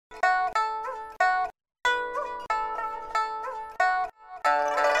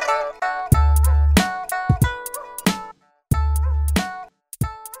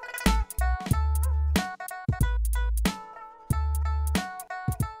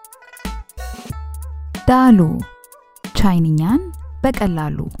ዳሉ ቻይንኛን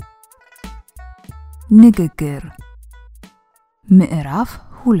በቀላሉ ንግግር ምዕራፍ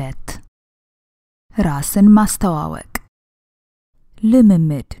 2 ራስን ማስተዋወቅ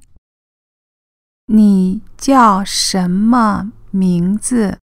ልምምድ你叫什么名字？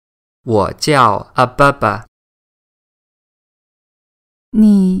我叫阿爸爸。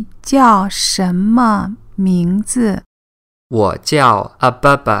你叫什么名字？我叫阿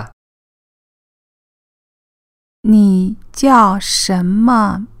爸爸。你叫什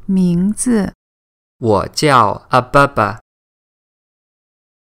么名字？我叫阿爸爸。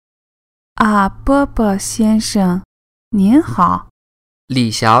阿伯伯先生，您好。李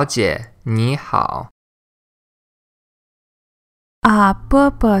小姐，你好。阿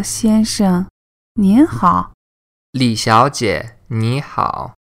伯伯先生，您好。李小姐，你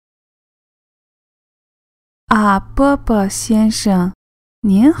好。阿伯伯先生，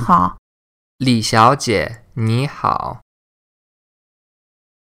您好。李小姐，你好。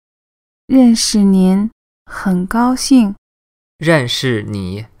认识您，很高兴。认识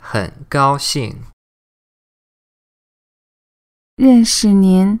你很高兴。认识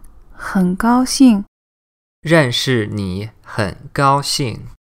您，很高兴。认识你很高兴。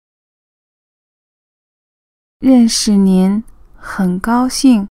认识您，很高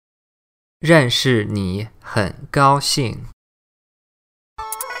兴。认识你很高兴。